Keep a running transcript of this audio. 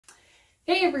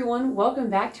Hey everyone,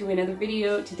 welcome back to another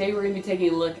video. Today we're going to be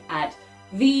taking a look at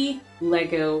the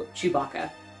Lego Chewbacca.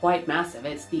 Quite massive.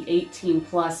 It's the 18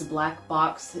 plus black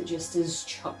box that just is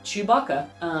Chewbacca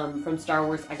from Star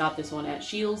Wars. I got this one at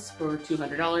Shields for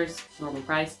 $200, normal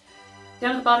price.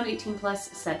 Down at the bottom, 18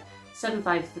 plus, set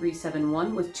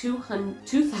 75371 with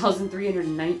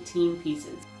 2,319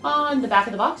 pieces. On the back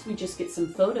of the box, we just get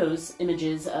some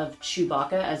images of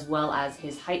Chewbacca, as well as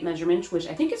his height measurement, which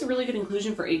I think is a really good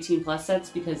inclusion for 18 plus sets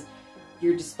because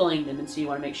you're displaying them, and so you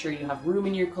want to make sure you have room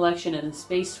in your collection and a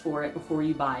space for it before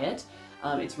you buy it.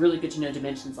 It's really good to know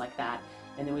dimensions like that.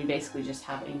 And then we basically just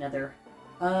have another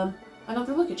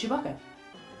look at Chewbacca.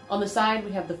 On the side,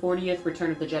 we have the 40th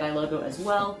Return of the Jedi logo as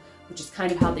well, which is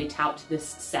kind of how they tout this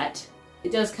set.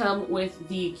 It does come with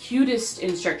the cutest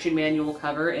instruction manual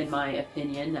cover, in my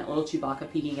opinion. That little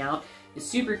Chewbacca peeking out is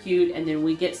super cute, and then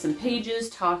we get some pages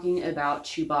talking about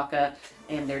Chewbacca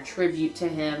and their tribute to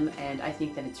him, and I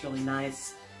think that it's really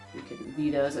nice. You can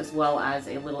view those, as well as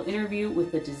a little interview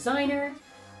with the designer,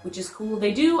 which is cool.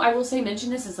 They do, I will say,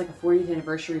 mention this as like a 40th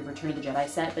anniversary Return of the Jedi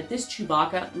set, but this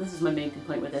Chewbacca, and this is my main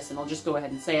complaint with this, and I'll just go ahead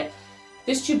and say it,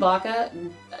 this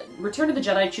Chewbacca, Return of the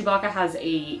Jedi, Chewbacca has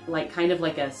a, kind of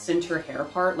like a center hair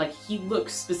part. Like, he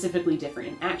looks specifically different.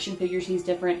 In action figures, he's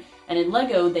different. And in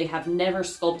Lego, they have never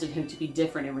sculpted him to be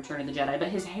different in Return of the Jedi, but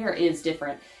his hair is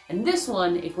different. And this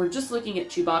one, if we're just looking at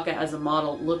Chewbacca as a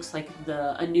model, looks like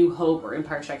A New Hope or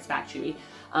Empire Strikes Back Chewie.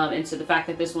 And so the fact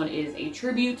that this one is a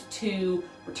tribute to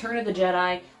Return of the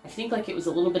Jedi, I think like it was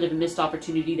a little bit of a missed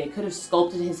opportunity. They could have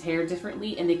sculpted his hair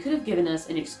differently, and they could have given us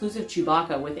an exclusive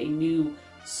Chewbacca with a new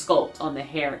sculpt on the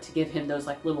hair to give him those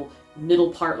like little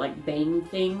middle part like bang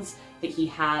things that he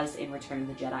has in Return of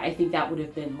the Jedi. I think that would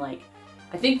have been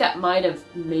I think that might have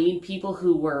made people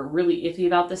who were really iffy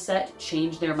about the set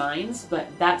change their minds, but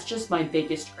that's just my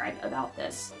biggest gripe about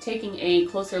this. Taking a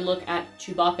closer look at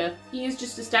Chewbacca, he is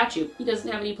just a statue. He doesn't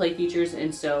have any play features,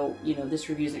 and so, you know, this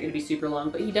review isn't going to be super long,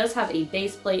 but he does have a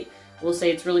base plate. I will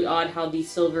say it's really odd how the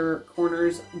silver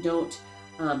corners don't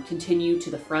continue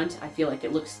to the front. I feel like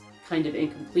it looks kind of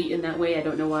incomplete in that way. I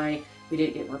don't know why we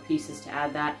didn't get more pieces to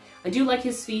add that. I do like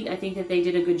his feet. I think that they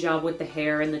did a good job with the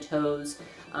hair and the toes.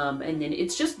 And then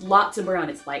it's just lots of brown.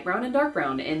 It's light brown and dark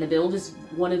brown, and the build is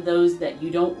one of those that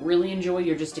you don't really enjoy.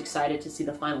 You're just excited to see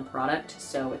the final product,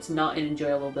 so it's not an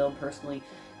enjoyable build personally.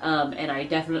 And I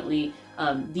definitely,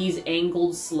 these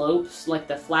angled slopes, like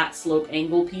the flat slope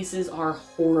angle pieces, are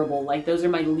horrible. Like, those are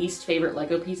my least favorite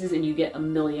Lego pieces, and you get a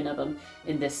million of them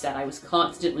in this set. I was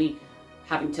constantly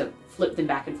having to flip them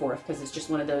back and forth because it's just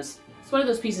one of those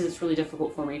pieces that's really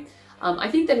difficult for me.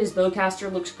 I think that his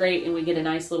bowcaster looks great, and we get a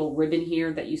nice little ribbon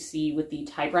here that you see with the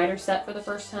typewriter set for the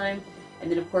first time.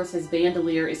 And then, of course, his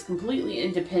bandolier is completely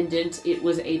independent. It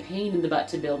was a pain in the butt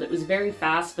to build. It was very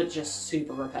fast, but just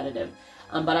super repetitive.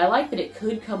 But I like that it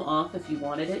could come off if you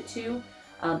wanted it to.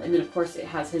 And then, of course, it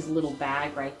has his little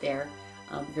bag right there.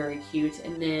 Very cute.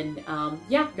 And then,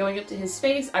 yeah, going up to his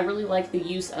face, I really like the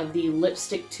use of the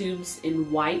lipstick tubes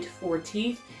in white for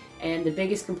teeth. And the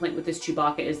biggest complaint with this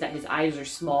Chewbacca is that his eyes are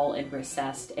small and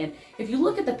recessed. And if you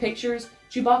look at the pictures,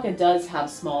 Chewbacca does have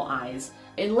small eyes.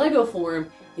 In Lego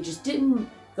form, it just didn't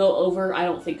go over, I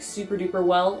don't think, super duper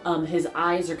well. His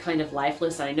eyes are kind of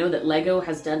lifeless. I know that Lego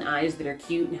has done eyes that are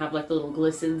cute and have like the little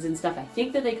glistens and stuff. I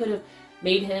think that they could have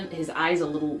made his eyes a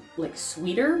little like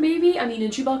sweeter, maybe. I mean,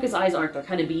 in Chewbacca's eyes aren't, they're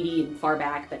kind of beady and far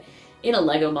back, but in a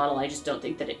Lego model, I just don't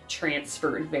think that it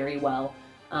transferred very well.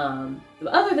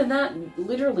 But other than that,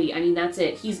 literally, I mean, that's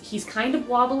it. He's kind of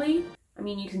wobbly. I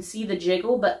mean, you can see the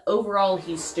jiggle, but overall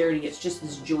he's sturdy. It's just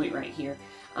this joint right here.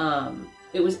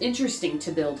 It was interesting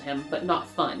to build him, but not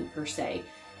fun per se.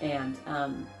 And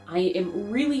I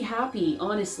am really happy,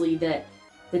 honestly, that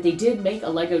they did make a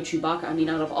Lego Chewbacca. I mean,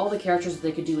 out of all the characters that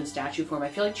they could do in statue form, I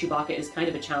feel like Chewbacca is kind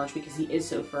of a challenge because he is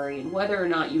so furry. And whether or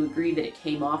not you agree that it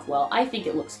came off well, I think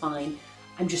it looks fine.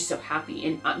 I'm just so happy.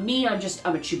 And I'm a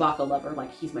Chewbacca lover.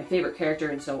 Like, he's my favorite character,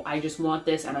 and so I just want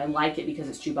this, and I like it because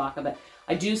it's Chewbacca. But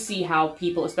I do see how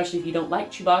people, especially if you don't like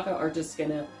Chewbacca, are just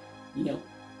gonna, you know,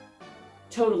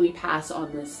 totally pass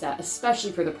on this set,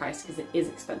 especially for the price because it is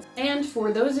expensive. And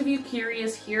for those of you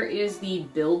curious, here is the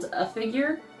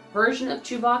Build-A-Figure version of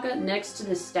Chewbacca next to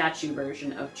the statue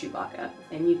version of Chewbacca.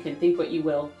 And you can think what you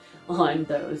will on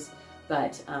those.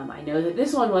 But I know that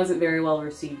this one wasn't very well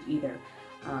received either.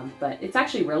 But it's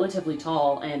actually relatively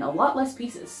tall and a lot less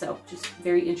pieces, so just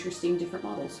very interesting different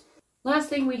models. Last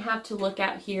thing we have to look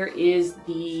at here is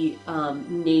the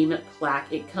name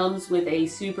plaque. It comes with a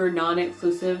super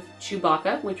non-exclusive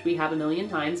Chewbacca, which we have a million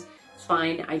times. It's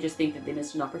fine, I just think that they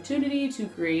missed an opportunity to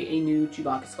create a new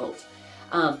Chewbacca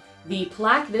sculpt. The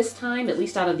plaque this time, at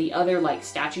least out of the other like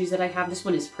statues that I have, this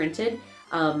one is printed.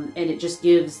 And it just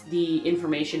gives the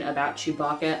information about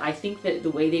Chewbacca. I think that the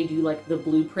way they do like the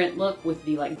blueprint look with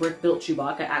the like brick-built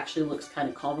Chewbacca actually looks kind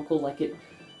of comical. Like it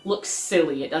looks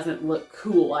silly. It doesn't look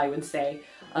cool, I would say.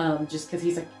 Just because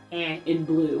he's like in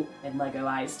blue and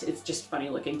Legoized. It's just funny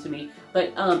looking to me.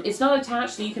 But it's not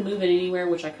attached, so you can move it anywhere,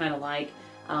 which I kind of like.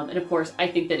 And of course, I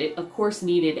think that it, of course,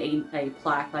 needed a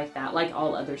plaque like that, like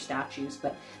all other statues.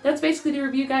 But that's basically the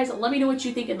review, guys. Let me know what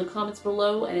you think in the comments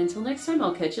below. And until next time,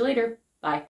 I'll catch you later. Bye.